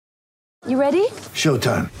You ready?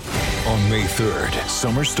 Showtime. On May 3rd,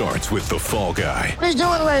 summer starts with The Fall Guy. Let's do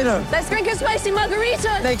it later. Let's drink a spicy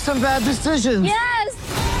margarita. Make some bad decisions.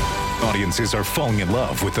 Yes! Audiences are falling in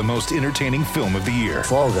love with the most entertaining film of the year.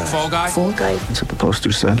 Fall Guy. Fall Guy? Fall guy. That's what the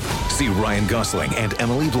poster said. See Ryan Gosling and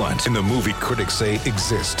Emily Blunt in the movie critics say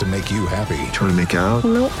exists to make you happy. Trying to make it out?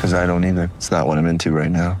 Nope. Because I don't either. It's not what I'm into right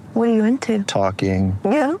now. What are you into? Talking.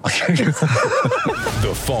 Yeah.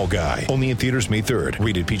 The Fall Guy. Only in theaters May 3rd.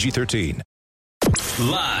 Rated PG-13.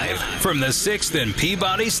 Live from the 6th and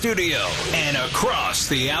Peabody Studio and across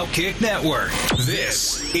the Outkick Network,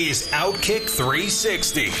 this is Outkick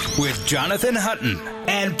 360 with Jonathan Hutton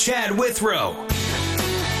and Chad Withrow.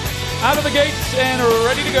 Out of the gates and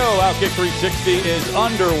ready to go. Outkick 360 is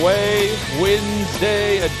underway.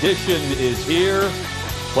 Wednesday edition is here.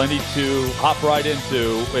 Plenty to hop right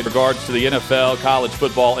into in regards to the NFL, college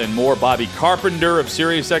football, and more. Bobby Carpenter of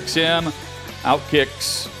SiriusXM,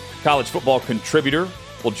 Outkick's college football contributor,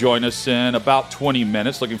 will join us in about 20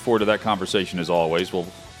 minutes. Looking forward to that conversation as always. We'll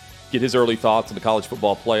get his early thoughts on the college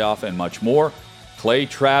football playoff and much more. Clay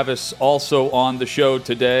Travis also on the show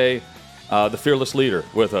today, the fearless leader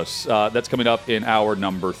with us. That's coming up in hour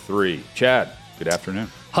number 3. Chad, good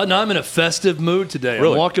afternoon. Hutton, I'm in a festive mood today.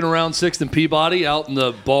 Really? I'm walking around 6th and Peabody out in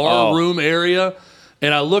the bar room area,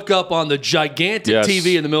 and I look up on the gigantic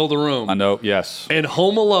TV in the middle of the room. I know, yes. And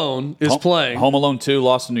Home Alone is playing. Home Alone 2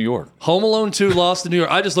 lost in New York. Home Alone 2 lost in New York.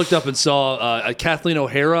 I just looked up and saw Kathleen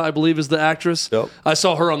O'Hara, I believe is the actress. Yep. I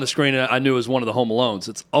saw her on the screen, and I knew it was one of the Home Alones.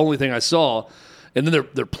 It's the only thing I saw. And then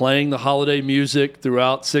they're playing the holiday music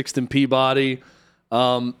throughout 6th and Peabody.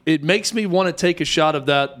 It makes me want to take a shot of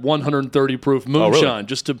that 130 proof moonshine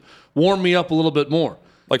just to warm me up a little bit more.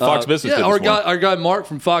 Like Fox Business did our this morning. guy Mark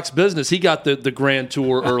from Fox Business, he got the grand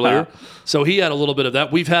tour earlier, so he had a little bit of that.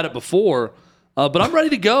 We've had it before, but I'm ready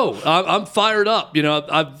to go. I'm fired up. You know,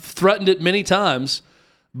 I've threatened it many times,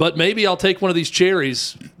 but maybe I'll take one of these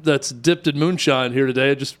cherries that's dipped in moonshine here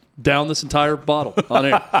today and just down this entire bottle on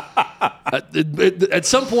air. At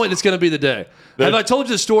some point, it's going to be the day. Have I told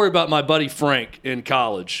you the story about my buddy Frank in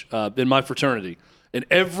college, in my fraternity? In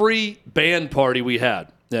every band party we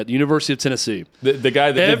had at the University of Tennessee, The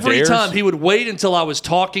guy that did every Dares? time he would wait until I was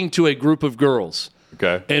talking to a group of girls.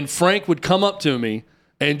 Okay. And Frank would come up to me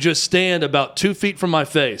and just stand about 2 feet from my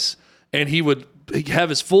face, and he'd have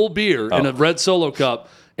his full beer in a red Solo cup,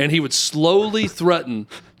 and he would slowly threaten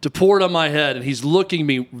to pour it on my head, and he's looking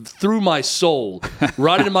me through my soul,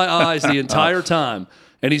 right into my eyes the entire time.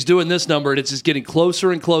 And he's doing this number, and it's just getting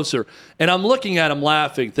closer and closer. And I'm looking at him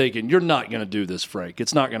laughing, thinking, you're not going to do this, Frank.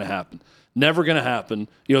 It's not going to happen. Never going to happen.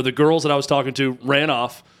 You know, the girls that I was talking to ran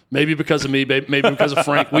off, maybe because of me, maybe because of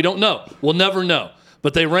Frank. We don't know. We'll never know.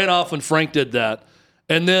 But they ran off when Frank did that.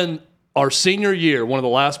 And then our senior year, one of the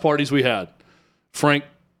last parties we had, Frank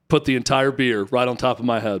put the entire beer right on top of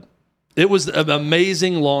my head. It was an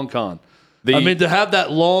amazing long con. To have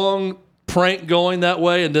that long prank going that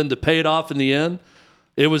way and then to pay it off in the end,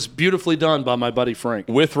 it was beautifully done by my buddy Frank.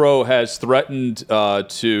 Withrow has threatened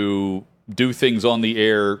to do things on the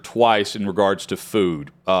air twice in regards to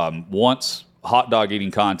food. Once, hot dog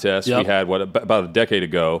eating contest we had about a decade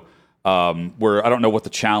ago, where I don't know what the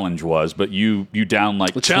challenge was, but you down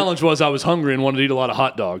like... The challenge was I was hungry and wanted to eat a lot of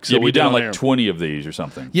hot dogs. So we down like there. 20 of these or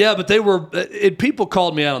something. Yeah, but they were... people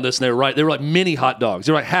called me out on this, and they were right. They were like mini hot dogs.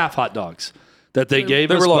 They were like half hot dogs that they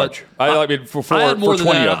gave us. They were large. I mean, for I had more 20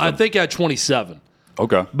 than that. of them. I think I had 27.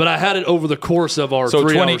 Okay. But I had it over the course of our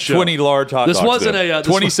 3-hour show. 20 large hot dogs. This wasn't then.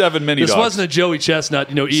 27 mini dogs. This wasn't a Joey Chestnut,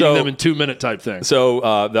 eating them in 2-minute type thing. So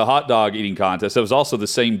the hot dog eating contest, that was also the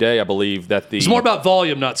same day, I believe, that the... It's more about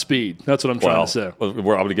volume, not speed. That's what I'm trying to say. I'm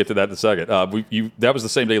going to get to that in a second. That was the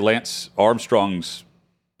same day Lance Armstrong's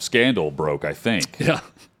scandal broke, I think. Yeah.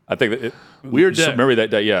 I think that... Weird day. Remember that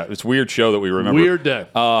day? Yeah. It's a weird show that we remember. Weird day.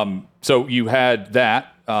 So you had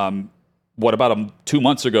that. What about 2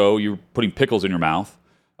 months ago, you were putting pickles in your mouth.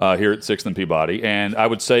 Here at 6th and Peabody, and I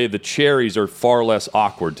would say the cherries are far less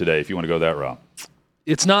awkward today if you want to go that route.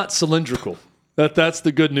 It's not cylindrical. That's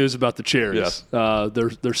the good news about the cherries. Yes.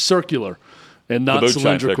 They're circular and not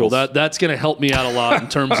cylindrical. That's going to help me out a lot in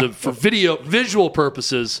terms of for visual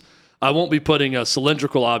purposes. I won't be putting a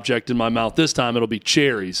cylindrical object in my mouth this time. It'll be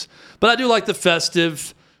cherries. But I do like the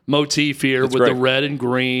festive motif here with the red and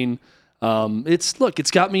green.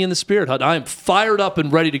 It's got me in the spirit, Hut. I am fired up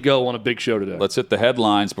and ready to go on a big show today. Let's hit the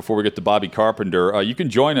headlines before we get to Bobby Carpenter. You can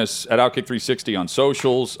join us at Outkick 360 on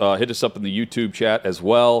socials. Hit us up in the YouTube chat as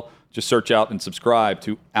well. Just search out and subscribe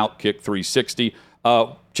to Outkick 360.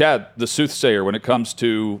 Chad, the soothsayer, when it comes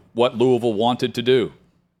to what Louisville wanted to do,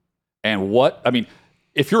 and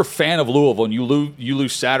if you're a fan of Louisville and you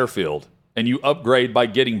lose Satterfield, and you upgrade by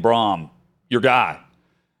getting Brom, your guy.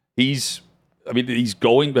 He's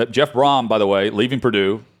going. But Jeff Brom, by the way, leaving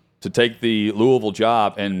Purdue to take the Louisville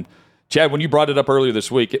job. And Chad, when you brought it up earlier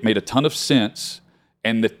this week, it made a ton of sense,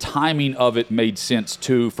 and the timing of it made sense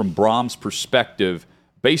too from Brom's perspective,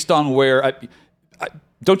 based on where.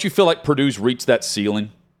 Don't you feel like Purdue's reached that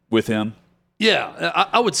ceiling with him? Yeah,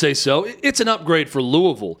 I would say so. It's an upgrade for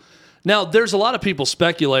Louisville. Now, there's a lot of people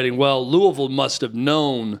speculating, well, Louisville must have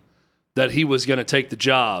known that he was going to take the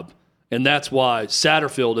job, and that's why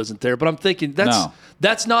Satterfield isn't there. But I'm thinking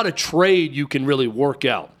that's not a trade you can really work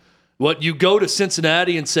out. What you go to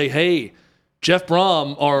Cincinnati and say, hey, Jeff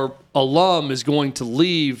Brom, our alum, is going to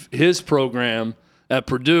leave his program at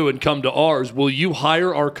Purdue and come to ours. Will you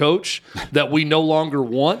hire our coach that we no longer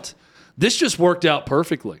want? This just worked out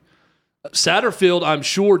perfectly. Satterfield, I'm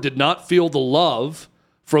sure, did not feel the love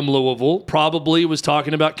from Louisville. Probably was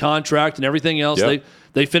talking about contract and everything else. Yep.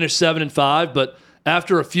 They finished 7-5, but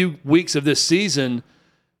after a few weeks of this season,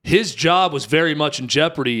 his job was very much in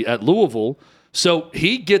jeopardy at Louisville. So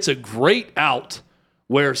he gets a great out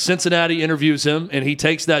where Cincinnati interviews him and he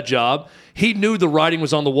takes that job. He knew the writing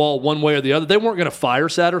was on the wall one way or the other. They weren't going to fire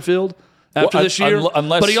Satterfield after this year,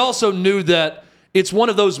 but he also knew that it's one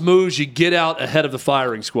of those moves you get out ahead of the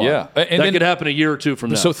firing squad. Yeah. And that could happen a year or two from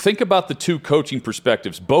now. So think about the two coaching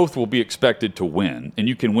perspectives. Both will be expected to win, and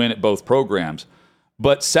you can win at both programs.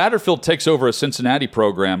 But Satterfield takes over a Cincinnati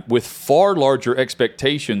program with far larger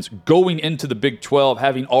expectations going into the Big 12,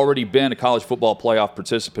 having already been a college football playoff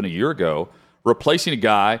participant a year ago, replacing a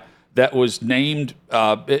guy that was named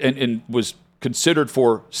and was considered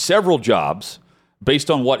for several jobs based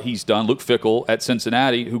on what he's done, Luke Fickell at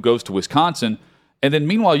Cincinnati, who goes to Wisconsin. And then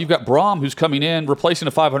meanwhile, you've got Brom, who's coming in, replacing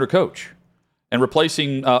a 500 coach and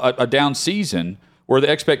replacing a down season where the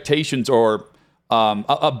expectations are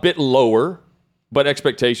a bit lower, but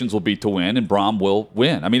expectations will be to win, and Brom will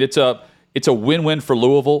win. I mean, it's a win-win for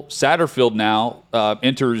Louisville. Satterfield now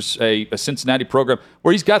enters a Cincinnati program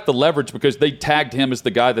where he's got the leverage because they tagged him as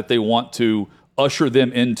the guy that they want to usher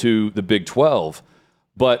them into the Big 12.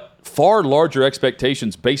 But far larger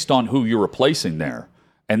expectations based on who you're replacing there.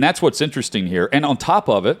 And that's what's interesting here. And on top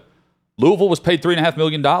of it, Louisville was paid $3.5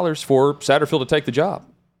 million for Satterfield to take the job.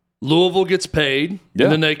 Louisville gets paid,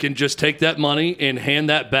 and then they can just take that money and hand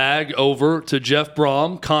that bag over to Jeff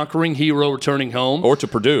Brom, conquering hero returning home. Or to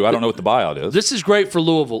Purdue. I don't know what the buyout is. This is great for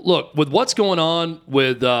Louisville. Look, with what's going on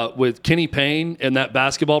with Kenny Payne and that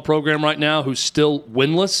basketball program right now, who's still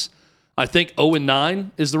winless, I think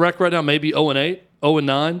 0-9 is the record right now, maybe 0-8,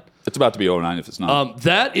 0-9. It's about to be 0-9 if it's not.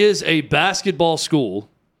 That is a basketball school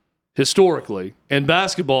historically, and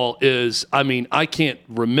basketball is, I can't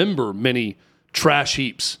remember many trash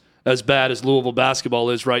heaps as bad as Louisville basketball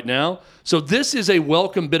is right now. So this is a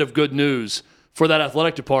welcome bit of good news for that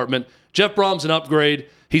athletic department. Jeff Brom's an upgrade.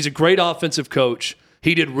 He's a great offensive coach.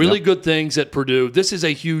 He did really good things at Purdue. This is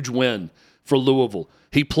a huge win for Louisville.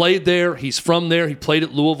 He played there. He's from there. He played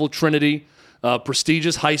at Louisville Trinity,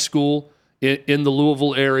 prestigious high school in the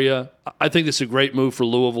Louisville area. I think this is a great move for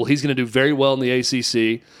Louisville. He's going to do very well in the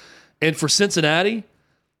ACC. And for Cincinnati,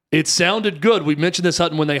 it sounded good. We mentioned this,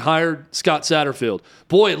 Hutton, when they hired Scott Satterfield.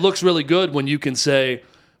 Boy, it looks really good when you can say,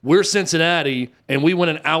 we're Cincinnati, and we went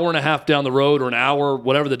an hour and a half down the road or an hour,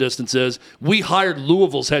 whatever the distance is. We hired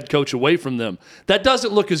Louisville's head coach away from them. That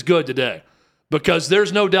doesn't look as good today because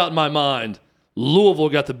there's no doubt in my mind Louisville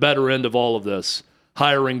got the better end of all of this,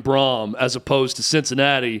 hiring Brom as opposed to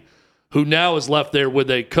Cincinnati, who now is left there with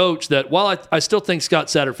a coach that, while I still think Scott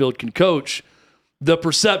Satterfield can coach, the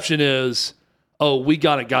perception is, we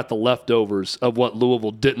got the leftovers of what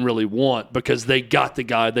Louisville didn't really want because they got the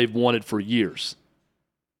guy they've wanted for years.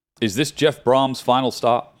 Is this Jeff Brom's final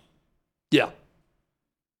stop? Yeah,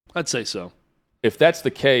 I'd say so. If that's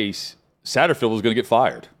the case, Satterfield is going to get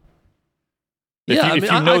fired. If I you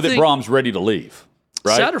know that Brom's ready to leave,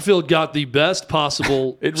 right? Satterfield got the best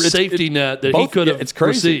possible safety net that he could have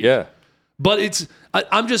received. Yeah. But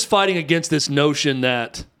I'm just fighting against this notion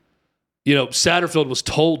that, Satterfield was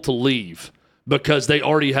told to leave because they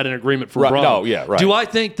already had an agreement for Brom. No, yeah, right. Do I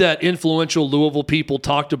think that influential Louisville people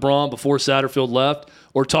talked to Brom before Satterfield left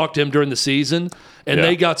or talked to him during the season, and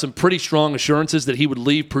they got some pretty strong assurances that he would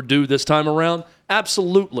leave Purdue this time around?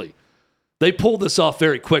 Absolutely. They pulled this off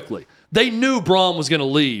very quickly. They knew Brom was going to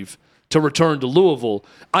leave to return to Louisville.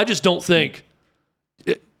 I just don't think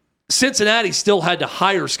Cincinnati still had to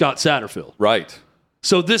hire Scott Satterfield. Right.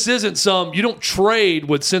 So this isn't you don't trade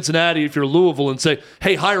with Cincinnati if you're Louisville and say,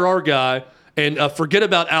 hey, hire our guy, And forget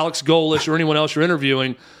about Alex Golish or anyone else you're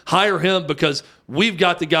interviewing. Hire him because we've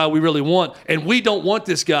got the guy we really want, and we don't want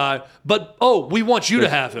this guy, but, we want you to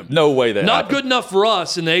have him. No way that Not happened. good enough for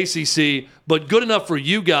us in the ACC, but good enough for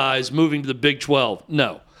you guys moving to the Big 12.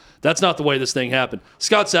 No, that's not the way this thing happened.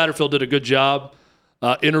 Scott Satterfield did a good job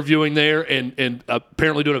interviewing there and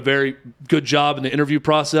apparently doing a very good job in the interview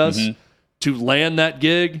process to land that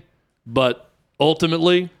gig, but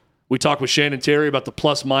ultimately – we talked with Shannon Terry about the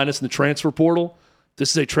plus minus in the transfer portal.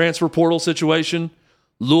 This is a transfer portal situation.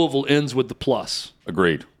 Louisville ends with the plus.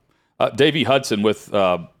 Agreed. Davey Hudson with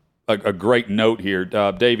a great note here.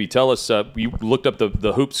 Davey, tell us, you looked up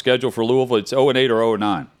the hoop schedule for Louisville. It's 0-8 or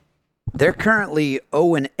 0-9? They're currently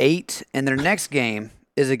 0-8, and their next game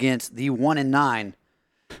is against the 1-9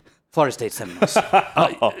 Florida State Seminoles.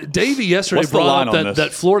 Davey yesterday What's the brought line up on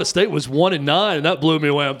that Florida State was 1-9, and that blew me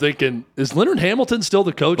away. I'm thinking, is Leonard Hamilton still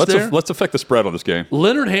the coach there? Let's affect the spread on this game.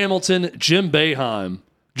 Leonard Hamilton, Jim Boeheim,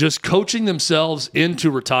 just coaching themselves into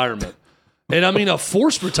retirement. And I mean, a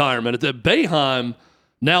forced retirement. That Boeheim,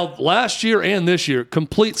 now last year and this year,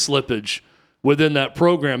 complete slippage within that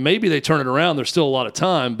program. Maybe they turn it around. There's still a lot of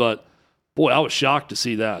time, but boy, I was shocked to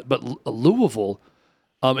see that. But Louisville,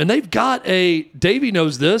 and they've got Davey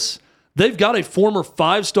knows this, they've got a former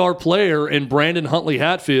 5-star player in Brandon Huntley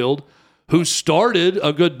Hatfield who started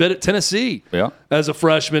a good bit at Tennessee as a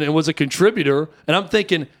freshman and was a contributor. And I'm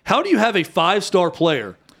thinking, how do you have a 5-star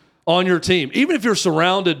player on your team, even if you're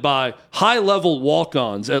surrounded by high-level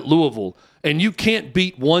walk-ons at Louisville, and you can't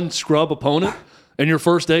beat one scrub opponent in your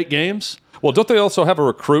first 8 games? Well, don't they also have a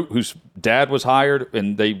recruit whose dad was hired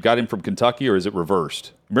and they got him from Kentucky, or is it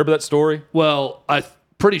reversed? Remember that story? Well, I'm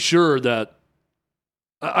pretty sure that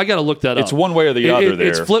I got to look that up. It's one way or the other there.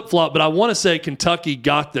 It's flip-flop, but I want to say Kentucky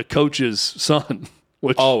got the coach's son.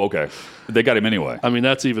 Which, okay. They got him anyway. I mean,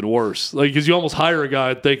 that's even worse. Because you almost hire a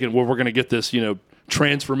guy thinking, well, we're going to get this,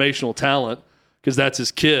 transformational talent because that's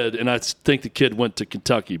his kid, and I think the kid went to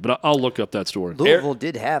Kentucky. But I'll look up that story. Louisville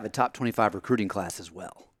did have a top 25 recruiting class as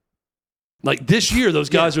well. Like this year, those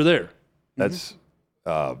guys are there. That's,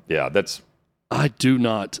 that's. I do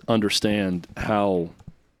not understand how.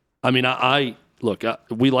 I mean,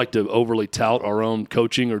 we like to overly tout our own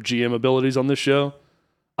coaching or GM abilities on this show.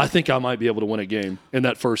 I think I might be able to win a game in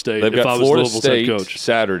that first 8 They've if I got was Florida Louisville's State head coach.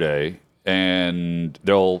 Saturday, and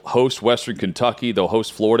they'll host Western Kentucky. They'll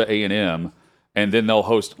host Florida A&M, and then they'll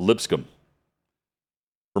host Lipscomb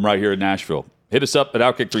from right here in Nashville. Hit us up at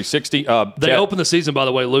Outkick 360. They opened the season, by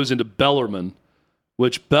the way, losing to Bellarmine,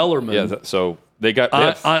 which Bellarmine. Yeah, so they got.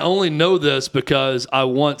 I only know this because I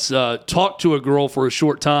once talked to a girl for a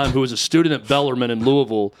short time who was a student at Bellarmine in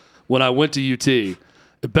Louisville when I went to UT.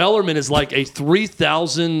 Bellarmine is like a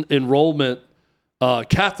 3,000 enrollment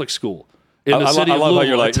Catholic school in the city of Louisville. How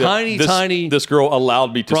you're like, tiny. This girl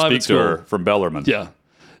allowed me to speak to her from Bellarmine. Yeah.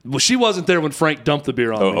 Well, she wasn't there when Frank dumped the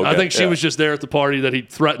beer on me. Okay. I think she was just there at the party that he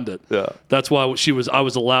threatened it. Yeah. That's why I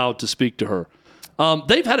was allowed to speak to her.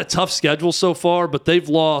 They've had a tough schedule so far, but they've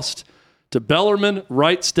lost to Bellarmine,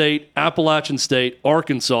 Wright State, Appalachian State,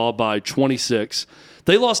 Arkansas by 26.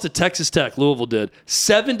 They lost to Texas Tech, Louisville did,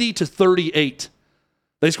 70-38.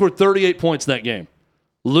 They scored 38 points in that game,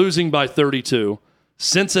 losing by 32.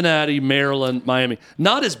 Cincinnati, Maryland, Miami.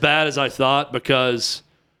 Not as bad as I thought because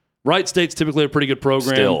Wright State's typically a pretty good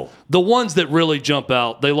program. Still. The ones that really jump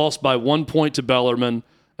out, they lost by 1 point to Bellarmine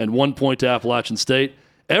and 1 point to Appalachian State.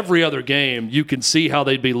 Every other game, you can see how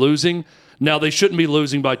they'd be losing. Now, they shouldn't be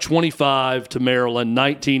losing by 25 to Maryland,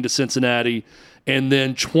 19 to Cincinnati, and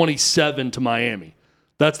then 27 to Miami.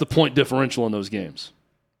 That's the point differential in those games.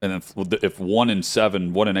 And if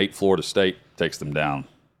 1-7, 1-8 Florida State takes them down,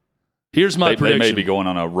 here's my prediction. They may be going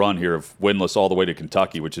on a run here of winless all the way to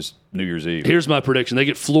Kentucky, which is New Year's Eve. Here's my prediction. They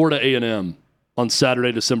get Florida A&M on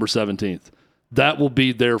Saturday, December 17th. That will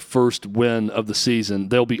be their first win of the season.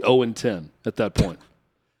 They'll be 0-10 at that point.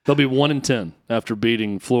 They'll be 1-10 after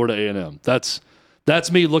beating Florida A&M.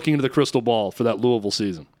 That's me looking into the crystal ball for that Louisville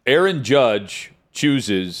season. Aaron Judge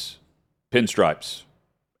chooses pinstripes,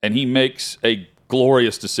 and he makes a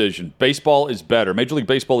glorious decision. Baseball is better. Major League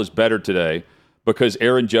Baseball is better today because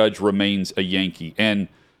Aaron Judge remains a Yankee. And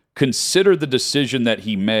consider the decision that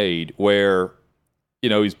he made where,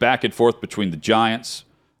 he's back and forth between the Giants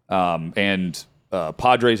and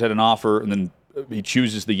Padres had an offer, and then he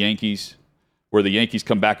chooses the Yankees, where the Yankees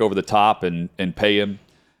come back over the top and pay him.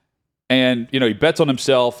 And, he bets on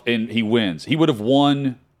himself and he wins. He would have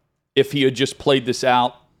won if he had just played this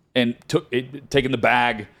out and taken the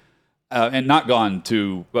bag and not gone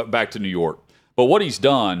back to New York. But what he's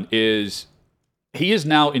done is he has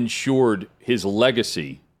now ensured his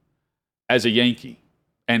legacy as a Yankee.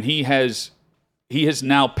 And he has he has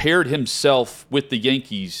now paired himself with the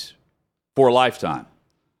Yankees for a lifetime.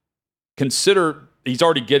 Consider he's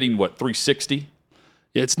already getting, 360?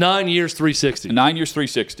 Yeah, it's 9 years, 360. 9 years,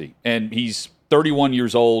 360. And he's 31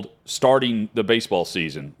 years old starting the baseball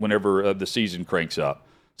season whenever the season cranks up.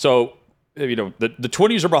 So, the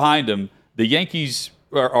 20s are behind him. The Yankees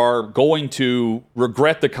are going to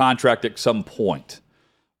regret the contract at some point.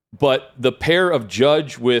 But the pair of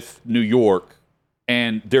Judge with New York,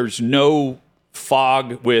 and there's no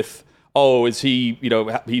fog with, is he,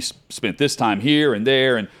 he's spent this time here and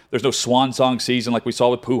there, and there's no swan song season like we saw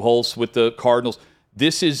with Pujols with the Cardinals.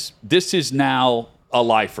 This is now a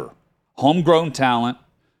lifer. Homegrown talent.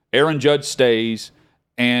 Aaron Judge stays,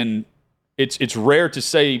 and it's rare to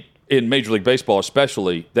say in Major League Baseball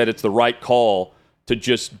especially that it's the right call to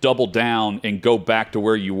just double down and go back to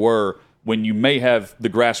where you were when you may have the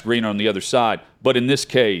grass greener on the other side. But in this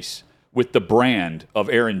case, with the brand of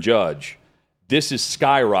Aaron Judge, this is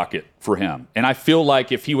skyrocket for him. And I feel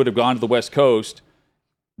like if he would have gone to the West Coast,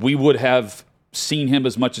 we would have seen him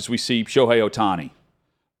as much as we see Shohei Ohtani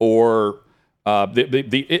or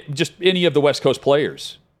just any of the West Coast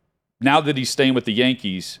players. Now that he's staying with the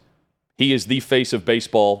Yankees, he is the face of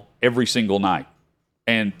baseball every single night.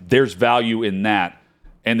 And there's value in that.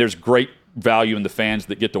 And there's great value in the fans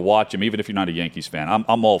that get to watch him, even if you're not a Yankees fan.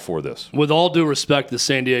 I'm all for this. With all due respect to the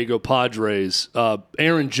San Diego Padres,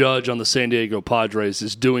 Aaron Judge on the San Diego Padres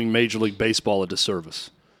is doing Major League Baseball a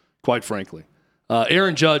disservice, quite frankly.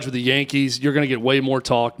 Aaron Judge with the Yankees, you're going to get way more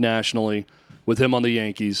talk nationally with him on the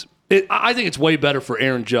Yankees. I think it's way better for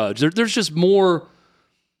Aaron Judge. There's just more.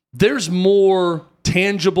 There's more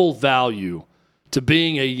tangible value to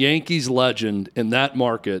being a Yankees legend in that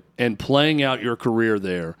market and playing out your career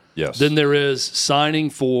there than there is signing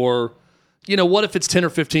for, what if it's 10 or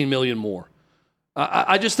 15 million more?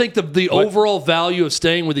 I just think the overall value of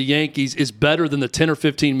staying with the Yankees is better than the 10 or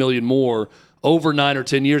 15 million more over 9 or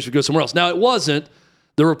 10 years to go somewhere else. Now, it wasn't.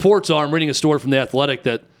 The reports are, I'm reading a story from The Athletic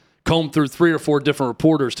that combed through 3 or 4 different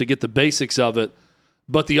reporters to get the basics of it.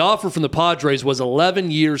 But the offer from the Padres was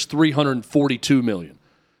 11 years, $342 million.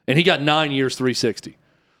 And he got 9 years, $360.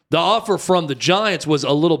 The offer from the Giants was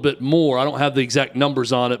a little bit more. I don't have the exact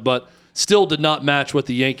numbers on it, but still did not match what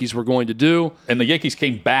the Yankees were going to do. And the Yankees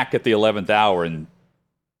came back at the 11th hour and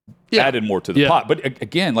added more to the pot. But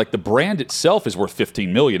again, the brand itself is worth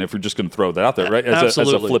 $15 million if you're just going to throw that out there, right? As a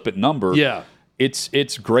flippant number. Yeah.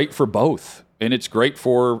 It's great for both, and it's great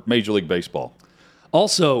for Major League Baseball.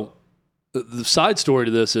 Also, the side story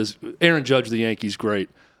to this is Aaron Judge of the Yankees, great.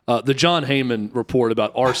 The John Heyman report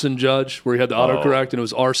about Arson Judge, where he had the autocorrect and it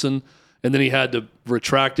was arson, and then he had to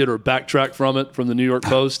retract it or backtrack from it from the New York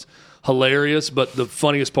Post. Hilarious, but the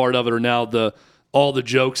funniest part of it are now all the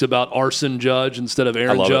jokes about Arson Judge instead of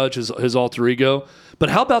Aaron Judge, his alter ego. But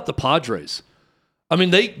how about the Padres? I mean,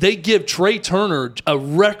 they give Trey Turner a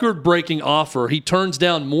record-breaking offer. He turns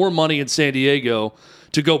down more money in San Diego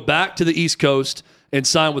to go back to the East Coast and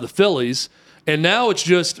sign with the Phillies. And now it's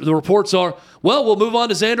just, the reports are, we'll move on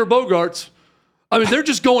to Xander Bogaerts. I mean, they're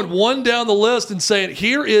just going one down the list and saying,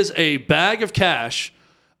 here is a bag of cash,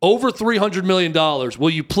 over $300 million.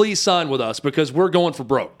 Will you please sign with us? Because we're going for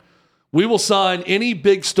broke. We will sign any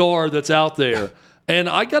big star that's out there. And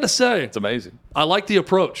I got to say, it's amazing. I like the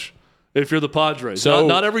approach if you're the Padres. So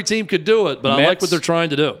not every team could do it, but Mets, I like what they're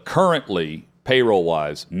trying to do. Currently,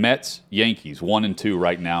 payroll-wise, Mets, Yankees, 1 and 2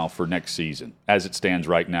 right now for next season, as it stands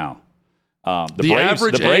right now. The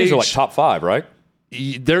Braves are like top 5, right?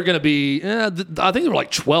 They're going to be, I think they were like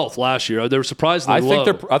 12th last year. They were surprisingly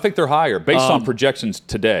low. I think they're higher based on projections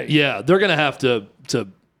today. Yeah, they're going to have to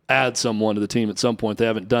add someone to the team at some point. They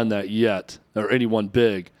haven't done that yet, or anyone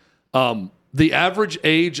big. The average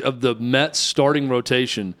age of the Mets starting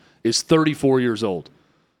rotation is 34 years old.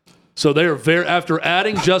 So they are after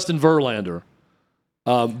adding Justin Verlander,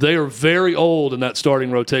 they are very old in that starting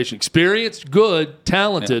rotation. Experienced, good,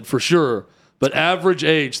 talented for sure, but average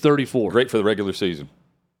age 34. Great for the regular season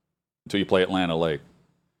until you play Atlanta late.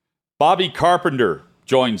 Bobby Carpenter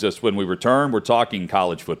joins us when we return. We're talking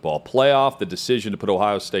college football playoff, the decision to put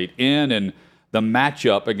Ohio State in, and the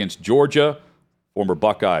matchup against Georgia. Former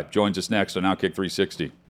Buckeye joins us next on Outkick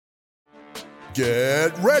 360.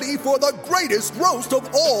 Get ready for the greatest roast of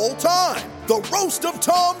all time, the Roast of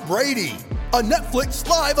Tom Brady, a Netflix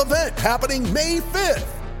live event happening May 5th.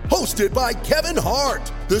 Hosted by Kevin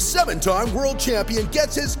Hart, the 7-time world champion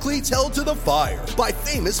gets his cleats held to the fire by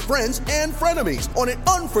famous friends and frenemies on an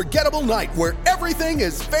unforgettable night where everything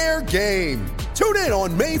is fair game. Tune in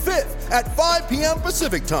on May 5th at 5 p.m.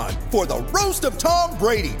 Pacific time for the Roast of Tom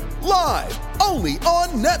Brady, live only on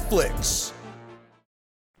Netflix.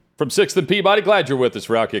 From 6th and Peabody, glad you're with us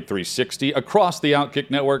for Outkick 360 across the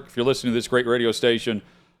Outkick Network. If you're listening to this great radio station,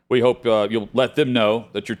 we hope you'll let them know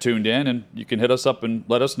that you're tuned in, and you can hit us up and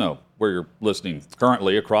let us know where you're listening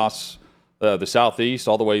currently across the Southeast,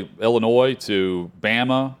 all the way Illinois to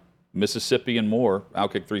Bama, Mississippi, and more.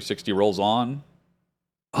 Outkick 360 rolls on.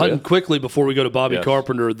 Hunting quickly before we go to Bobby Yes.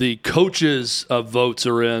 Carpenter, the coaches' votes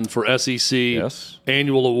are in for SEC Yes.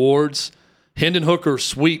 annual awards. Hendon Hooker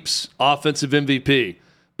sweeps Offensive MVP,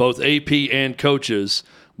 both AP and coaches.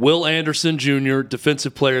 Will Anderson Jr.,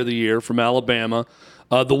 Defensive Player of the Year from Alabama.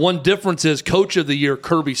 The one difference is Coach of the Year,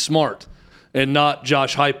 Kirby Smart, and not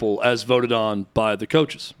Josh Heupel, as voted on by the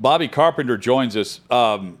coaches. Bobby Carpenter joins us.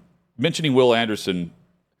 Mentioning Will Anderson,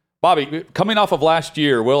 Bobby, coming off of last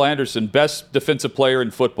year, Will Anderson, best defensive player in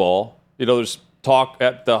football. You know, there's talk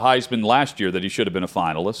at the Heisman last year that he should have been a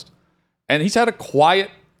finalist. And he's had a quiet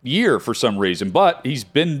year for some reason, but he's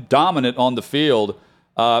been dominant on the field.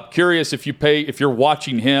 Curious if you're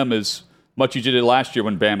watching him as much as you did last year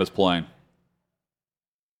when Bama's playing.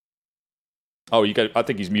 Oh, I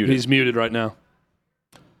think he's muted. He's muted right now.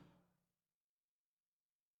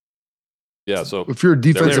 Yeah, so if you're a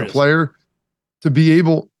defensive There it is. player, to be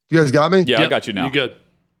able, you guys got me? yeah, I got you now. You good?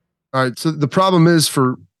 All right. So the problem is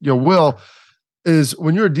for Will is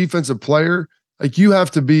when you're a defensive player, like you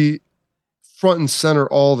have to be front and center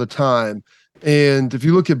all the time. And if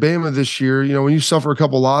you look at Bama this year, when you suffer a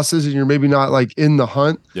couple losses and you're maybe not like in the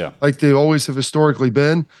hunt, like they always have historically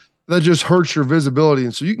been, that just hurts your visibility.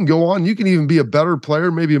 And so you can go on, you can even be a better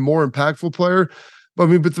player, maybe a more impactful player. But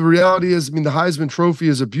the reality is, the Heisman Trophy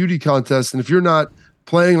is a beauty contest. And if you're not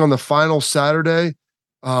playing on the final Saturday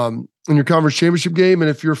in your conference championship game,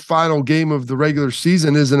 and if your final game of the regular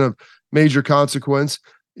season isn't a major consequence,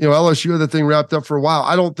 LSU had the thing wrapped up for a while.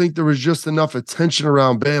 I don't think there was just enough attention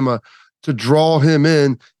around Bama to draw him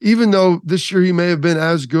in, even though this year he may have been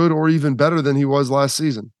as good or even better than he was last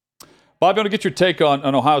season. Bob, I want to get your take on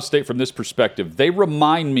Ohio State from this perspective. They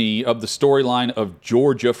remind me of the storyline of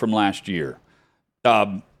Georgia from last year.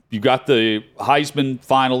 You got the Heisman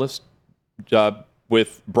finalist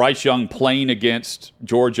with Bryce Young playing against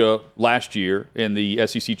Georgia last year in the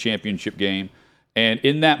SEC championship game. And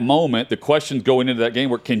in that moment, the questions going into that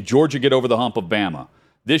game were, can Georgia get over the hump of Bama?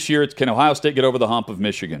 This year, it's can Ohio State get over the hump of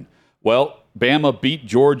Michigan? Well, Bama beat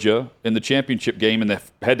Georgia in the championship game in the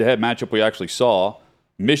head-to-head matchup we actually saw.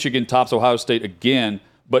 Michigan tops Ohio State again.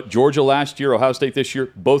 But Georgia last year, Ohio State this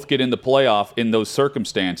year, both get in the playoff in those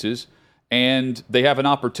circumstances. And they have an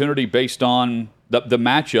opportunity based on the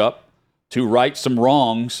matchup to right some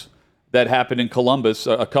wrongs that happened in Columbus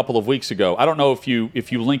a couple of weeks ago. I don't know if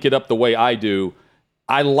you link it up the way I do.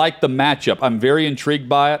 I like the matchup. I'm very intrigued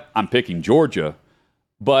by it. I'm picking Georgia.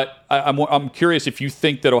 But I'm curious if you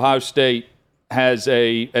think that Ohio State has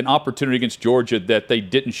an opportunity against Georgia that they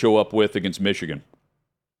didn't show up with against Michigan.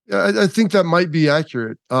 Yeah, I think that might be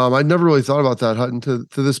accurate. I never really thought about that, Hutton,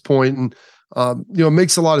 to this point. And, it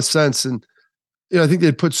makes a lot of sense. And, I think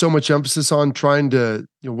they put so much emphasis on trying to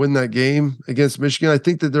win that game against Michigan. I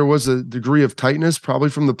think that there was a degree of tightness probably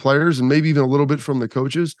from the players and maybe even a little bit from the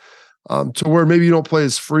coaches to where maybe you don't play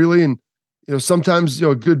as freely. And, sometimes,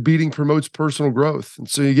 a good beating promotes personal growth. And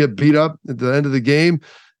so you get beat up at the end of the game.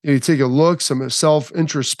 You take a look, some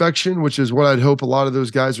self-introspection, which is what I'd hope a lot of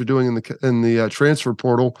those guys are doing in the transfer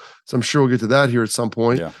portal. So I'm sure we'll get to that here at some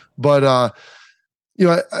point. Yeah. But, you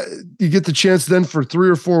get the chance then for 3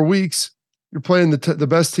 or 4 weeks. You're playing the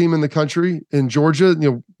best team in the country in Georgia,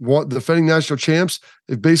 the defending national champs.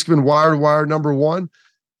 They've basically been wire number one.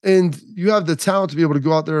 And you have the talent to be able to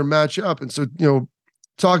go out there and match up. And so,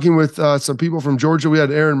 talking with some people from Georgia, we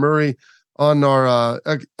had Aaron Murray on our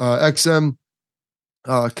XM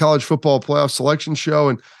college football playoff selection show.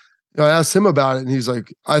 And I asked him about it, and he's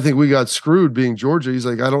like, I think we got screwed being Georgia. He's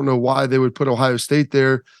like, I don't know why they would put Ohio State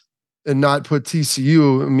there and not put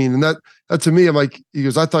TCU. And that to me, I'm like, he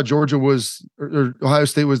goes, I thought Georgia was, or Ohio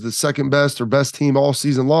State was the second best or best team all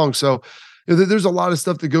season long. So there's a lot of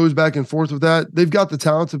stuff that goes back and forth with that. They've got the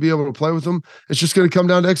talent to be able to play with them. It's just going to come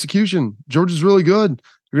down to execution. Georgia's really good.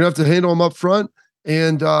 You're going to have to handle them up front.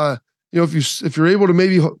 And, if you're able to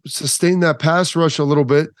maybe sustain that pass rush a little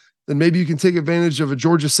bit, then maybe you can take advantage of a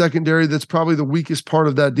Georgia secondary that's probably the weakest part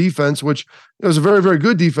of that defense, which is a very, very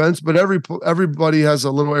good defense, but everybody has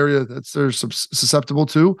a little area that they're susceptible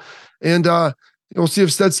to. And we'll see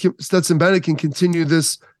if Stetson Bennett can continue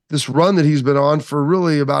this run that he's been on for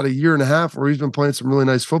really about a year and a half, where he's been playing some really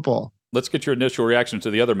nice football. Let's get your initial reaction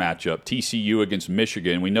to the other matchup, TCU against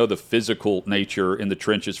Michigan. We know the physical nature in the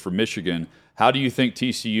trenches for Michigan. How do you think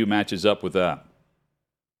TCU matches up with that?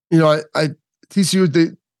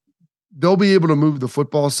 TCU, they'll be able to move the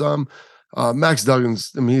football some. Max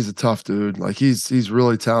Duggan's, I mean, he's a tough dude. Like he's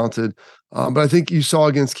really talented. But I think you saw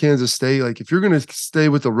against Kansas State, like if you're going to stay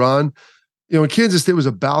with the run, when Kansas State was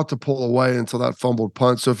about to pull away until that fumbled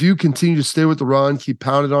punt. So if you continue to stay with the run, keep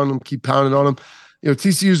pounding on them,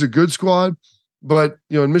 TCU's a good squad, but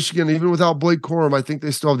in Michigan, even without Blake Corum, I think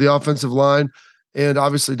they still have the offensive line, and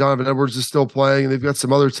obviously Donovan Edwards is still playing, and they've got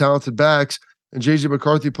some other talented backs. And JJ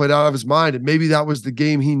McCarthy played out of his mind, and maybe that was the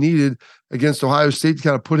game he needed against Ohio State to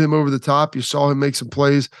kind of put him over the top. You saw him make some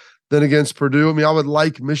plays. Then against Purdue, I mean, I would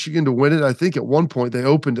like Michigan to win it. I think at one point they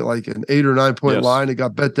opened at like an 8 or 9 point line. It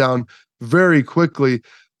got bet down very quickly,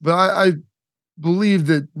 but I believe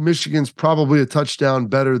that Michigan's probably a touchdown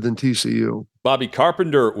better than TCU. Bobby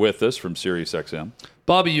Carpenter with us from SiriusXM.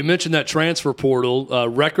 Bobby, you mentioned that transfer portal,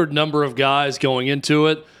 record number of guys going into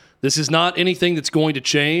it. This is not anything that's going to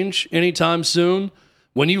change anytime soon.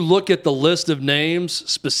 When you look at the list of names,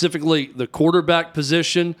 specifically the quarterback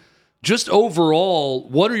position, just overall,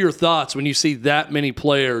 what are your thoughts when you see that many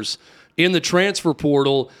players in the transfer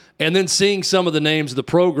portal and then seeing some of the names of the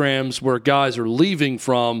programs where guys are leaving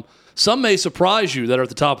from? Some may surprise you that are at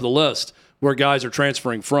the top of the list where guys are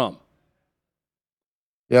transferring from.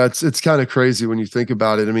 Yeah, it's kind of crazy when you think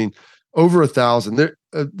about it. I mean, over 1,000.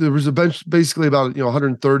 There was a bench, basically about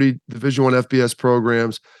 130 Division I FBS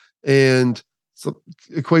programs, and so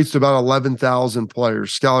equates to about 11,000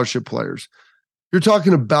 players, scholarship players. You're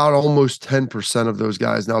talking about almost 10% of those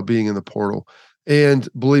guys now being in the portal. And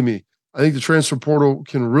believe me, I think the transfer portal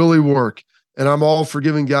can really work. And I'm all for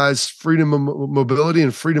giving guys freedom of mobility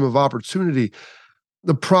and freedom of opportunity.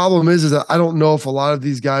 The problem is that I don't know if a lot of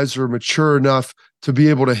these guys are mature enough to be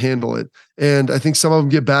able to handle it. And I think some of them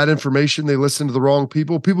get bad information. They listen to the wrong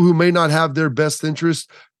people who may not have their best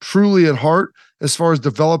interest truly at heart as far as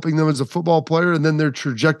developing them as a football player, and then their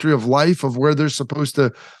trajectory of life of where they're supposed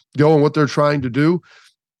to go and what they're trying to do.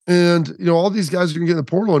 And, all these guys are going to get in the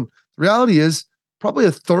portal. And the reality is probably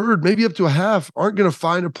a third, maybe up to a half, aren't going to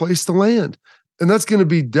find a place to land. And that's going to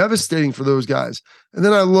be devastating for those guys. And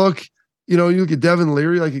then I look, you look at Devin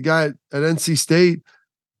Leary, like a guy at NC State.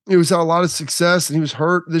 He was had a lot of success and he was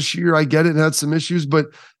hurt this year. I get it, and had some issues, but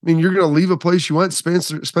I mean, you're going to leave a place you went.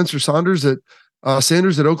 Spencer Sanders at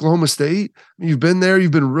Oklahoma State. I mean, you've been there.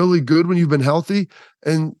 You've been really good when you've been healthy,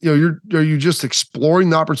 and are you just exploring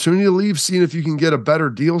the opportunity to leave, seeing if you can get a better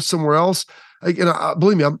deal somewhere else? Like, and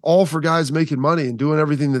believe me, I'm all for guys making money and doing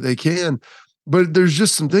everything that they can, but there's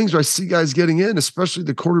just some things where I see guys getting in, especially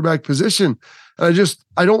the quarterback position, and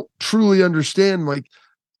I don't truly understand, like,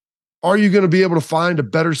 are you going to be able to find a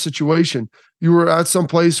better situation? You were at some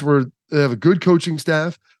place where they have a good coaching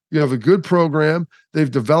staff, you have a good program, they've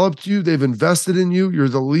developed you, they've invested in you, you're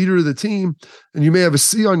the leader of the team, and you may have a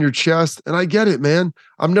C on your chest. And I get it, man.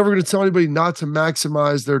 I'm never going to tell anybody not to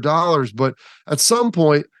maximize their dollars, but at some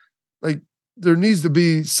point, like, there needs to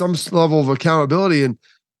be some level of accountability. And,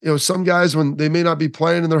 some guys, when they may not be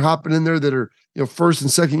playing and they're hopping in there that are, first and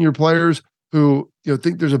second year players who,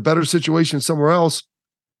 think there's a better situation somewhere else.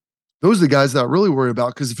 Those are the guys that I really worry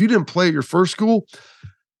about, because if you didn't play at your first school,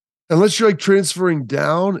 unless you're like transferring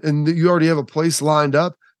down and you already have a place lined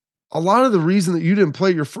up, a lot of the reason that you didn't play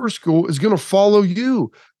at your first school is going to follow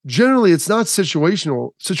you. Generally, it's not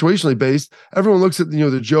situationally based. Everyone looks at,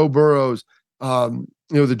 the Joe Burrows,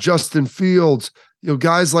 the Justin Fields,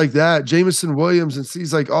 guys like that, Jameson Williams, and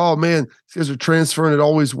sees like, oh man, these guys are transferring. It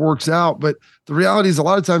always works out. But the reality is a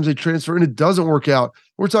lot of times they transfer and it doesn't work out.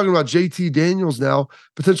 We're talking about JT Daniels now,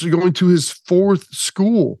 potentially going to his fourth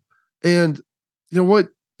school. And you know what?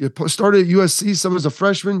 You started at USC, some as a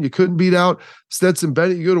freshman. You couldn't beat out Stetson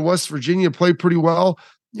Bennett. You go to West Virginia, play pretty well.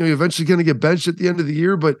 You're eventually going to get benched at the end of the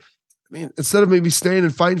year. But I mean, instead of maybe staying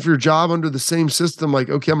and fighting for your job under the same system, like,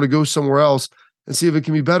 okay, I'm going to go somewhere else and see if it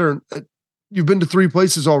can be better. You've been to 3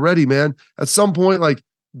 places already, man. At some point, like,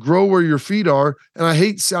 grow where your feet are. And I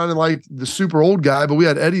hate sounding like the super old guy, but we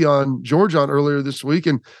had Eddie on, George on earlier this week.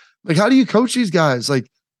 And like, how do you coach these guys? Like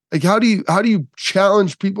how do you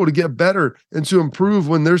challenge people to get better and to improve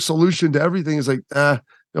when their solution to everything is like,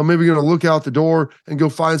 maybe you're going to look out the door and go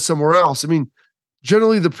find somewhere else. I mean,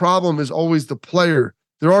 generally the problem is always the player.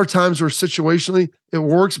 There are times where situationally it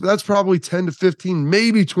works, but that's probably 10 to 15,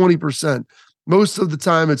 maybe 20%. Most of the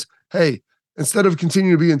time it's, hey, instead of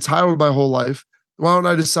continuing to be entitled my whole life, why don't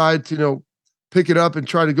I decide to, pick it up and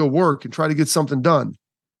try to go work and try to get something done?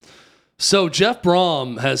 So Jeff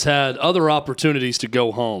Brom has had other opportunities to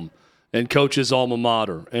go home and coach his alma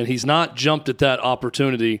mater, and he's not jumped at that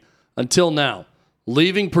opportunity until now.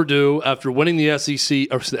 Leaving Purdue after winning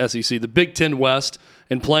the Big Ten West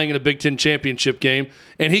and playing in a Big Ten championship game,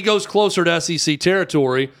 and he goes closer to SEC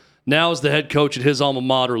territory now as the head coach at his alma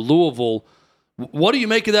mater, Louisville. What do you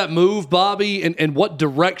make of that move, Bobby? And what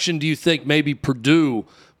direction do you think maybe Purdue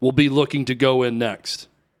will be looking to go in next?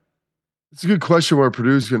 It's a good question where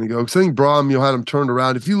Purdue's going to go, because I think Braum, had them turned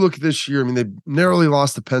around. If you look at this year, they narrowly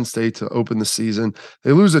lost to Penn State to open the season.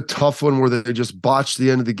 They lose a tough one where they just botched the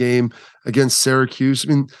end of the game against Syracuse.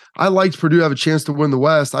 I liked Purdue have a chance to win the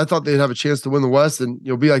West. I thought they'd have a chance to win the West and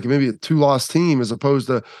be like maybe a 2-loss team as opposed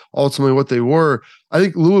to ultimately what they were. I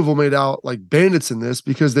think Louisville made out like bandits in this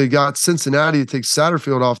because they got Cincinnati to take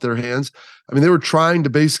Satterfield off their hands. They were trying to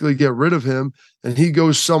basically get rid of him, and he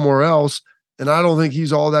goes somewhere else. And I don't think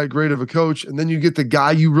he's all that great of a coach. And then you get the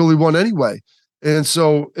guy you really want anyway. And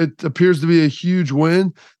so it appears to be a huge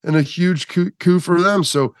win and a huge coup for them.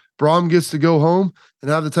 So Braum gets to go home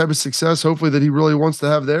and have the type of success, hopefully, that he really wants to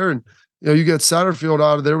have there. And, you get Satterfield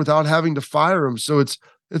out of there without having to fire him. So it's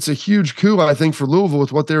a huge coup, I think, for Louisville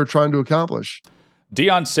with what they were trying to accomplish.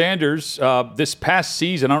 Deion Sanders, this past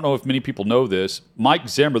season, I don't know if many people know this, Mike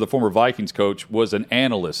Zimmer, the former Vikings coach, was an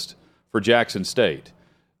analyst for Jackson State.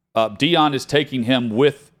 Deion is taking him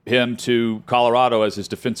with him to Colorado as his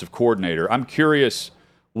defensive coordinator. I'm curious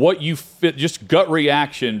what you just gut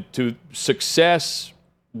reaction to success.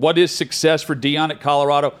 What is success for Deion at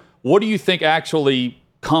Colorado? What do you think actually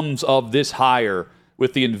comes of this hire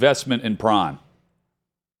with the investment in Prime?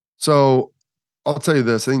 So I'll tell you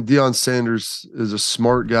this. I think Deion Sanders is a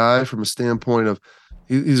smart guy from a standpoint of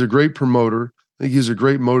he's a great promoter. I think he's a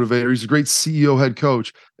great motivator. He's a great CEO head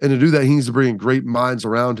coach. And to do that, he needs to bring in great minds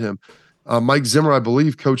around him. Mike Zimmer, I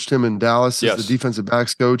believe, coached him in Dallas as the defensive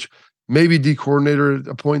backs coach, maybe D coordinator at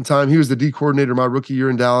a point in time. He was the D coordinator my rookie year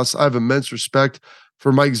in Dallas. I have immense respect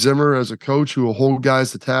for Mike Zimmer as a coach who will hold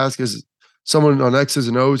guys to task. As someone on X's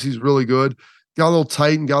and O's, he's really good. Got a little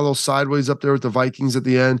tight and got a little sideways up there with the Vikings at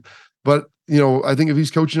the end. But, I think if he's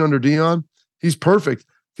coaching under Deion, he's perfect,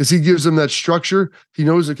 because he gives them that structure. He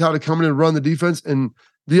knows how to come in and run the defense, and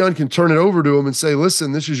Deion can turn it over to him and say,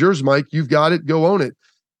 listen, this is yours, Mike. You've got it. Go own it.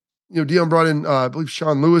 Deion brought in, I believe,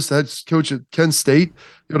 Sean Lewis, the head coach at Kent State,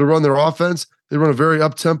 to run their offense. They run a very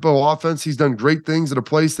up-tempo offense. He's done great things at a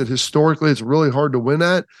place that historically it's really hard to win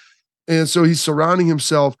at. And so he's surrounding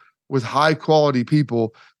himself with high-quality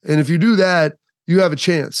people. And if you do that, you have a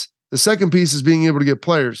chance. The second piece is being able to get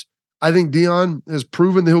players. I think Deion has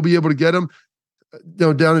proven that he'll be able to get them.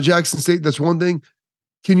 Down at Jackson State, that's one thing.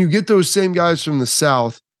 Can you get those same guys from the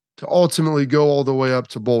South to ultimately go all the way up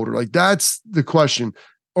to Boulder? Like, that's the question.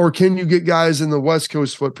 Or can you get guys in the West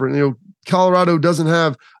Coast footprint? Colorado doesn't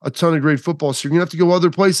have a ton of great football, so you're going to have to go other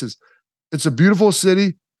places. It's a beautiful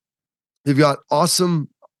city. They've got an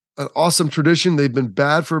awesome tradition. They've been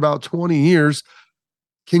bad for about 20 years.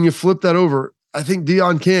 Can you flip that over? I think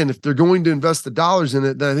Deion can. If they're going to invest the dollars in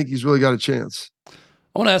it, then I think he's really got a chance.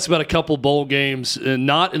 I want to ask about a couple bowl games,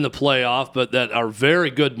 not in the playoff, but that are very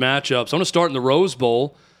good matchups. I want to start in the Rose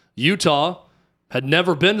Bowl. Utah had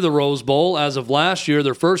never been to the Rose Bowl as of last year,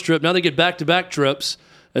 their first trip. Now they get back-to-back trips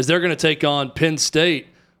as they're going to take on Penn State.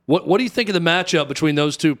 What do you think of the matchup between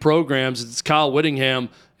those two programs? It's Kyle Whittingham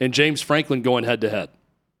and James Franklin going head-to-head.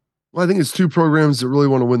 Well, I think it's two programs that really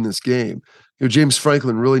want to win this game. James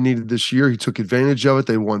Franklin really needed this year. He took advantage of it.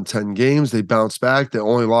 They won 10 games. They bounced back. They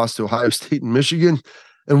only lost to Ohio State and Michigan.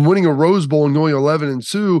 And winning a Rose Bowl and going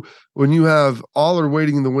 11-2, when you have Aller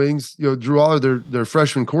waiting in the wings, Drew Aller, their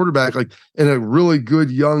freshman quarterback, like, in a really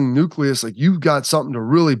good young nucleus, like, you've got something to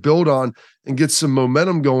really build on and get some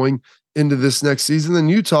momentum going into this next season. Then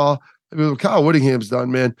Utah, what Kyle Whittingham's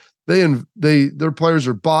done, man, their players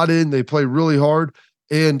are bought in. They play really hard.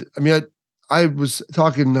 And I was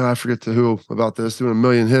talking, I forget to who about this, doing a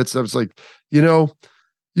million hits. I was like, you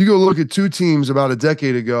go look at two teams about a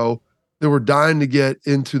decade ago that were dying to get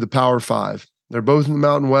into the Power Five. They're both in the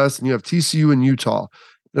Mountain West, and you have TCU and Utah.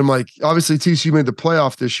 And I'm like, obviously TCU made the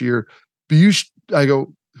playoff this year, but I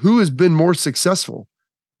go, who has been more successful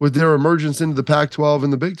with their emergence into the Pac-12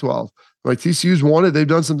 and the Big 12? Like, TCU's won it. They've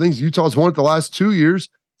done some things. Utah's won it the last 2 years.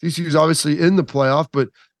 TCU's obviously in the playoff, but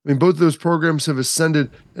both of those programs have ascended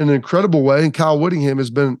in an incredible way, and Kyle Whittingham has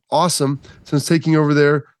been awesome since taking over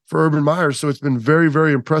there for Urban Meyer. So it's been very,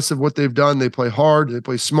 very impressive what they've done. They play hard, they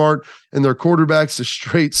play smart, and their quarterback's a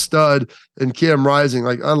straight stud. And Cam Rising,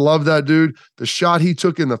 like, I love that dude. The shot he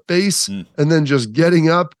took in the face and then just getting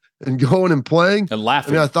up and going and playing. And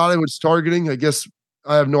laughing. I thought I was targeting. I guess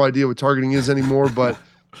I have no idea what targeting is anymore, but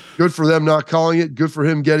good for them not calling it. Good for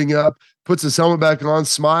him getting up, puts his helmet back on,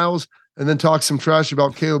 smiles, and then talk some trash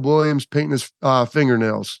about Caleb Williams painting his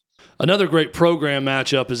fingernails. Another great program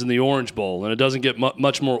matchup is in the Orange Bowl, and it doesn't get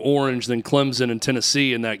much more orange than Clemson and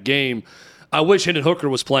Tennessee in that game. I wish Hendon Hooker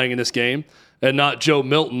was playing in this game and not Joe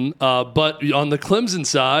Milton. But on the Clemson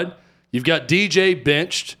side, you've got DJ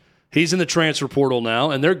benched. He's in the transfer portal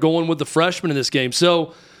now, and they're going with the freshman in this game.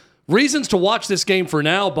 So reasons to watch this game for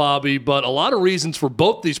now, Bobby, but a lot of reasons for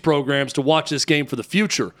both these programs to watch this game for the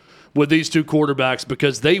future with these two quarterbacks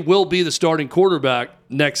because they will be the starting quarterback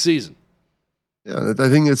next season. Yeah, I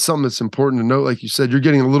think it's something that's important to note. Like you said, you're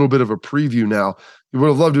getting a little bit of a preview now. You would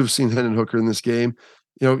have loved to have seen Hendon Hooker in this game.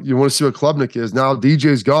 You want to see what Klubnik is. Now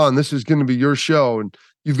DJ's gone. This is going to be your show. And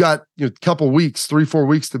you've got a couple weeks, 3-4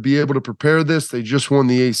 weeks to be able to prepare this. They just won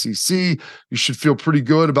the ACC. You should feel pretty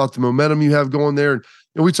good about the momentum you have going there.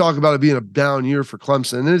 And we talk about it being a down year for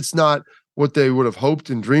Clemson. And it's not what they would have hoped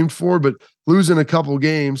and dreamed for, but losing a couple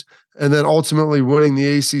games and then ultimately winning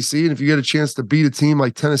the ACC. And if you get a chance to beat a team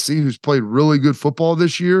like Tennessee, who's played really good football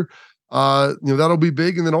this year, that'll be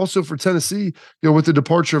big. And then also for Tennessee, with the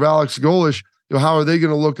departure of Alex Golesh, how are they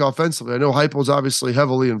going to look offensively? I know Heupel's obviously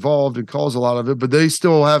heavily involved and calls a lot of it, but they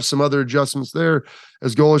still have some other adjustments there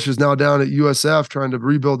as Golesh is now down at USF trying to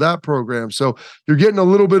rebuild that program. So you're getting a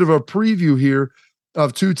little bit of a preview here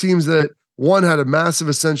of two teams that one had a massive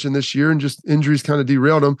ascension this year and just injuries kind of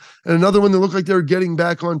derailed them, and another one that looked like they're getting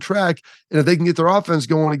back on track. And if they can get their offense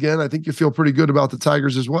going again, I think you feel pretty good about the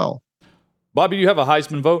Tigers as well. Bobby, do you have a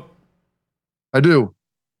Heisman vote? I do.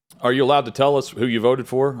 Are you allowed to tell us who you voted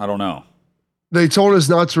for? I don't know. They told us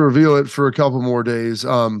not to reveal it for a couple more days.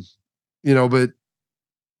 But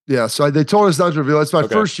yeah, so they told us not to reveal it. It's my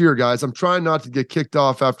first year, guys. I'm trying not to get kicked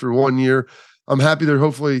off after 1 year. I'm happy that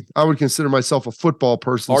hopefully I would consider myself a football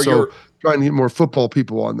person. Trying to get more football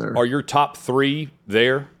people on there. Are your top 3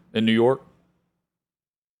 there in New York?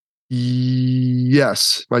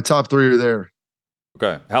 Yes. My top 3 are there.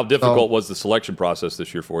 Okay. How difficult was the selection process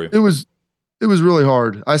this year for you? It was really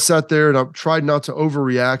hard. I sat there and I tried not to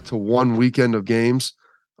overreact to one weekend of games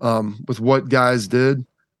with what guys did.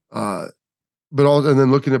 And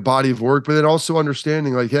then looking at body of work, but then also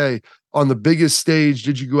understanding like, hey, on the biggest stage,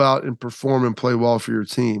 did you go out and perform and play well for your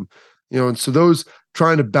team? And so those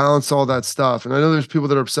trying to balance all that stuff. And I know there's people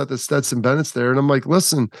that are upset that Stetson Bennett's there. And I'm like,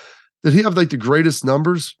 listen, did he have like the greatest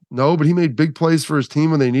numbers? No, but he made big plays for his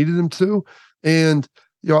team when they needed him to. And,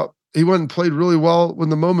 he went and played really well when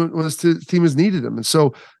his team has needed him. And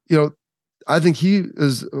so, I think he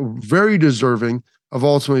is very deserving of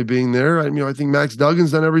ultimately being there. I think Max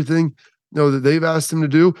Duggan's done everything that they've asked him to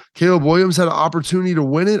do. Caleb Williams had an opportunity to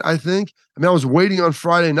win it, I think. I was waiting on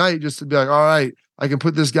Friday night just to be like, all right, I can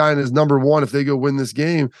put this guy in as number 1 if they go win this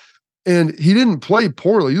game. And he didn't play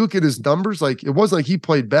poorly. You look at his numbers, like it wasn't like he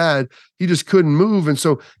played bad. He just couldn't move. And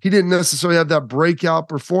so he didn't necessarily have that breakout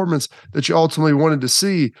performance that you ultimately wanted to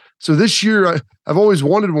see. So this year, I've always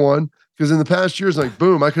wanted one because in the past years, like,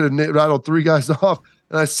 boom, I could have rattled 3 guys off.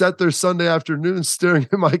 And I sat there Sunday afternoon staring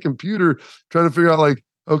at my computer trying to figure out like,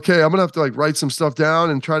 okay, I'm going to have to like write some stuff down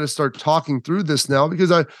and try to start talking through this now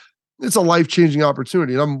because it's a life-changing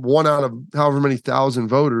opportunity. And I'm one out of however many thousand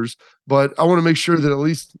voters, but I want to make sure that at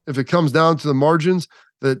least if it comes down to the margins,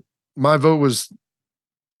 that my vote was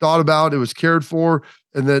thought about, it was cared for,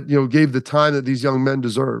 and that, gave the time that these young men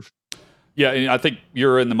deserve. Yeah, and I think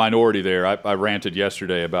you're in the minority there. I ranted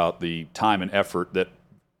yesterday about the time and effort that,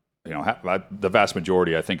 the vast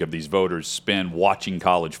majority, I think, of these voters spend watching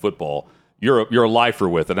college football. You're a lifer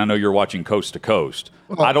with it. I know you're watching coast to coast.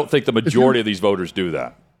 Well, I don't think the majority of these voters do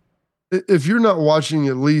that. If you're not watching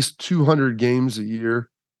at least 200 games a year,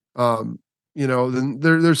 then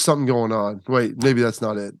there's something going on. Wait, maybe that's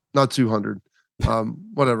not it. Not 200.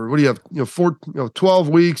 Whatever. What do you have? 12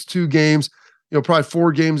 weeks, 2 games, probably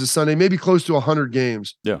 4 games a Sunday, maybe close to 100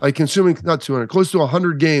 games. Yeah. Like consuming, not 200, close to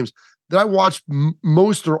 100 games that I watch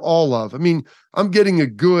most or all of. I'm getting a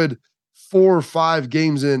good 4 or 5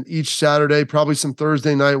 games in each Saturday, probably some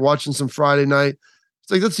Thursday night, watching some Friday night.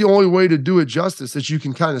 It's like that's the only way to do it justice, that you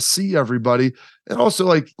can kind of see everybody. And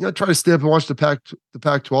also try to stay up and watch the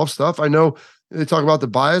Pac-12 stuff. I know they talk about the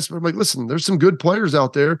bias, but I'm like, listen, there's some good players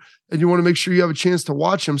out there and you want to make sure you have a chance to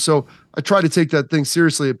watch them. So I try to take that thing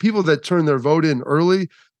seriously. And people that turn their vote in early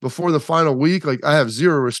before the final week, like I have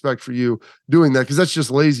zero respect for you doing that because that's just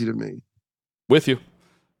lazy to me. With you.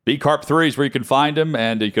 B-Carp 3 is where you can find him,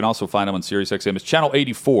 and you can also find him on SiriusXM. It's channel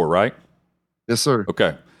 84, right? Yes, sir.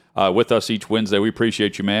 Okay. With us each Wednesday. We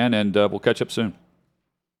appreciate you, man, and we'll catch up soon.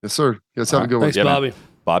 Yes, sir. Yes, have a good one. Thanks, Bobby. Man.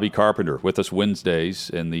 Bobby Carpenter with us Wednesdays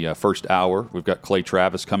in the first hour. We've got Clay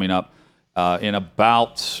Travis coming up in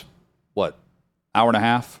about, hour and a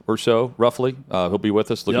half or so, roughly. He'll be with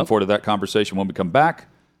us. Looking forward to that conversation when we come back.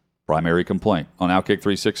 Primary Complaint on Outkick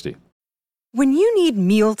 360. When you need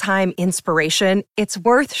mealtime inspiration, it's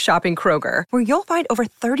worth shopping Kroger, where you'll find over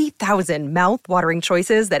 30,000 mouth-watering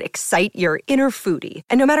choices that excite your inner foodie.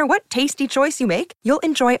 And no matter what tasty choice you make, you'll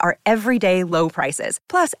enjoy our everyday low prices,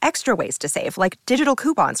 plus extra ways to save, like digital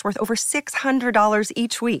coupons worth over $600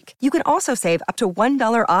 each week. You can also save up to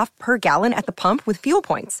 $1 off per gallon at the pump with fuel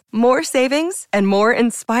points. More savings and more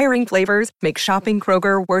inspiring flavors make shopping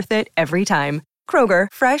Kroger worth it every time. Kroger,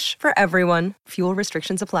 fresh for everyone. Fuel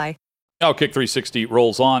restrictions apply. Outkick 360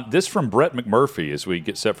 rolls on. This from Brett McMurphy as we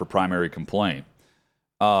get set for primary complaint.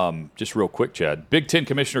 Just real quick, Chad. Big Ten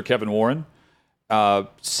Commissioner Kevin Warren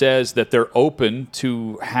says that they're open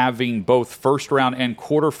to having both first round and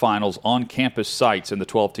quarterfinals on campus sites in the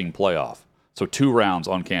 12-team playoff. So 2 rounds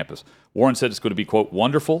on campus. Warren said it's going to be, quote,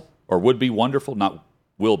 wonderful, or would be wonderful, not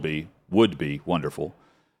will be, would be wonderful.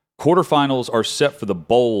 Quarterfinals are set for the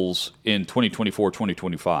bowls in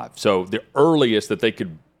 2024-2025. So the earliest that they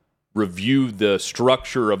could review the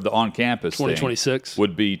structure of the on-campus 2026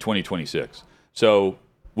 would be 2026. So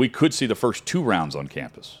we could see the first 2 rounds on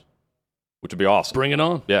campus, which would be awesome. Bring it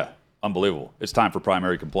on. Yeah, unbelievable. It's time for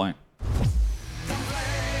primary complaint.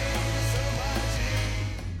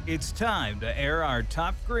 It's time to air our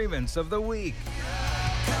top grievance of the week.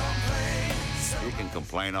 You can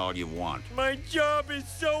complain all you want. My job is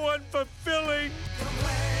so unfulfilling.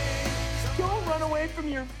 Don't run away from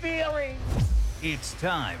your feelings. It's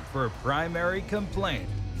time for primary complaint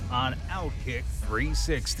on Outkick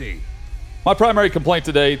 360. My primary complaint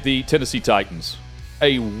today, the Tennessee Titans.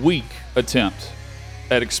 A weak attempt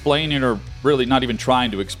at explaining, or really not even trying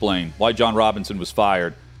to explain, why John Robinson was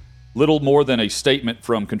fired. Little more than a statement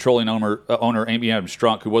from controlling owner Amy Adams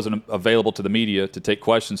Strunk, who wasn't available to the media to take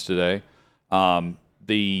questions today.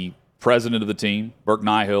 The president of the team, Burke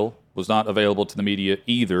Nihill, was not available to the media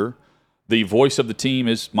either. The voice of the team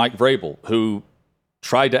is Mike Vrabel, who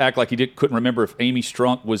tried to act like he couldn't remember if Amy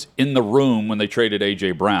Strunk was in the room when they traded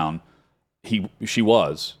A.J. Brown. She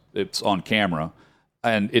was. It's on camera.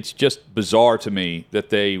 And it's just bizarre to me that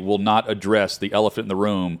they will not address the elephant in the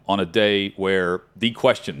room on a day where the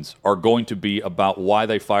questions are going to be about why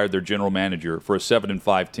they fired their general manager for a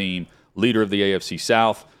 7-5 team, leader of the AFC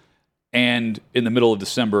South, and in the middle of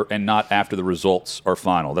December and not after the results are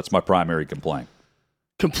final. That's my primary complaint.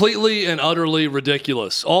 Completely and utterly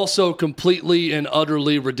ridiculous. Also completely and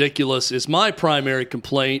utterly ridiculous is my primary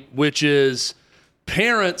complaint, which is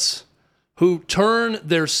parents who turn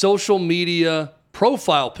their social media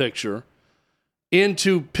profile picture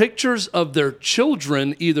into pictures of their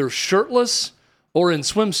children either shirtless or in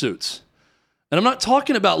swimsuits. And I'm not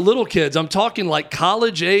talking about little kids. I'm talking like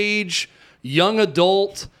college age, young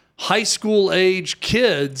adult, high school age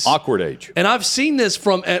kids. Awkward age. And I've seen this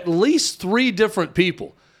from at least 3 different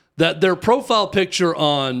people, that their profile picture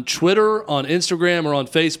on Twitter, on Instagram, or on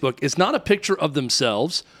Facebook is not a picture of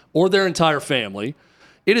themselves or their entire family.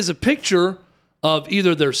 It is a picture of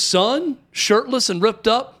either their son, shirtless and ripped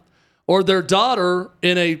up, or their daughter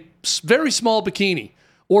in a very small bikini,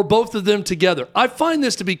 or both of them together. I find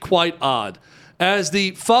this to be quite odd. As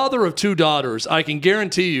the father of 2 daughters, I can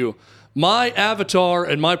guarantee you my avatar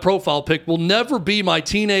and my profile pic will never be my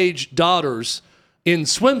teenage daughters in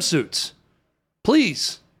swimsuits.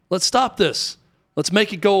 Please, let's stop this. Let's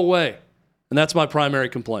make it go away. And that's my primary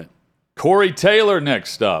complaint. Corey Taylor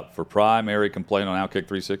next up for primary complaint on Outkick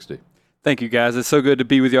 360. Thank you, guys. It's so good to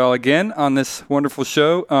be with y'all again on this wonderful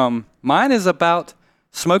show. Mine is about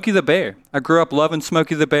Smokey the Bear. I grew up loving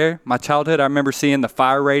Smokey the Bear. My childhood, I remember seeing the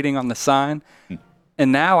fire rating on the sign.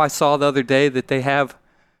 And now I saw the other day that they have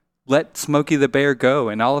let Smokey the Bear go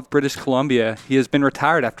in all of British Columbia. He has been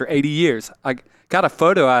retired after 80 years. I got a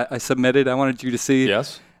photo I submitted. I wanted you to see.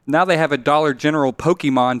 Yes. Now they have a Dollar General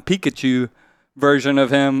Pokemon Pikachu version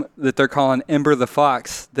of him that they're calling Ember the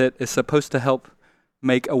Fox that is supposed to help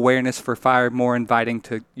make awareness for fire more inviting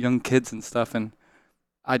to young kids and stuff. And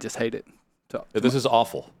I just hate it. So, This is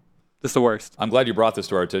awful. This is the worst. I'm glad you brought this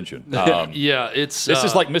to our attention. Yeah, it's... This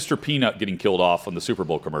is like Mr. Peanut getting killed off on the Super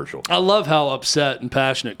Bowl commercial. I love how upset and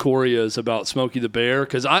passionate Corey is about Smokey the Bear,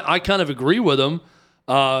 because I kind of agree with him.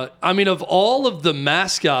 I mean, of all of the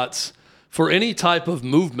mascots for any type of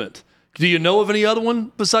movement, do you know of any other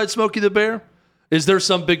one besides Smokey the Bear? Is there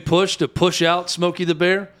some big push to push out Smokey the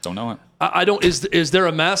Bear? Don't know it. I don't. Is there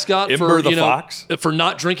a mascot Ember the Fox? For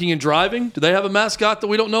not drinking and driving? Do they have a mascot that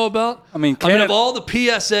we don't know about? I mean, of all the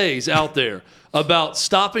PSAs out there about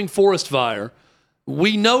stopping forest fire,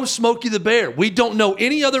 we know Smokey the Bear. We don't know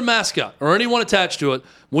any other mascot or anyone attached to it.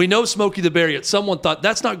 We know Smokey the Bear, yet someone thought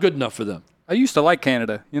that's not good enough for them. I used to like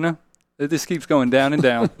Canada, you know? It just keeps going down and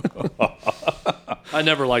down. I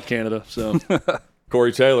never liked Canada, so.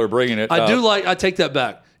 Corey Taylor bringing it. I take that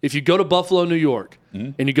back. if you go to Buffalo, New York,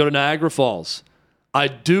 and you go to Niagara Falls, I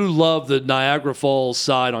do love the Niagara Falls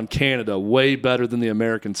side on Canada way better than the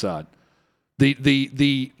American side.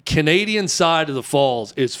 The Canadian side of the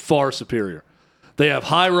falls is far superior. They have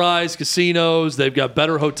high-rise casinos. They've got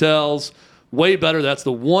better hotels, way better. That's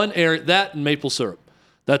the one area, that and maple syrup.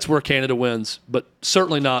 That's where Canada wins, but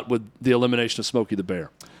certainly not with the elimination of Smokey the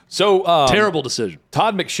Bear. So terrible decision.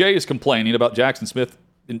 Todd McShay is complaining about Jackson Smith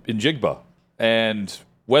in Jigba and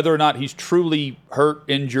whether or not he's truly hurt,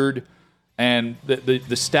 injured, and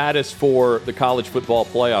the status for the college football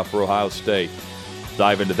playoff for Ohio State.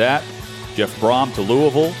 Dive into that. Jeff Brom to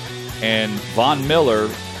Louisville, and Von Miller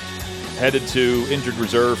headed to injured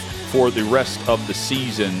reserve for the rest of the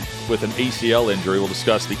season with an ACL injury. We'll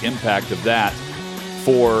discuss the impact of that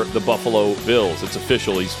for the Buffalo Bills. It's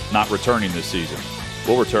official. He's not returning this season.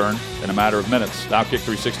 We'll return in a matter of minutes. Outkick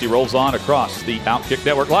 360 rolls on across the Outkick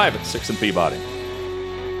Network live at 6 and Peabody.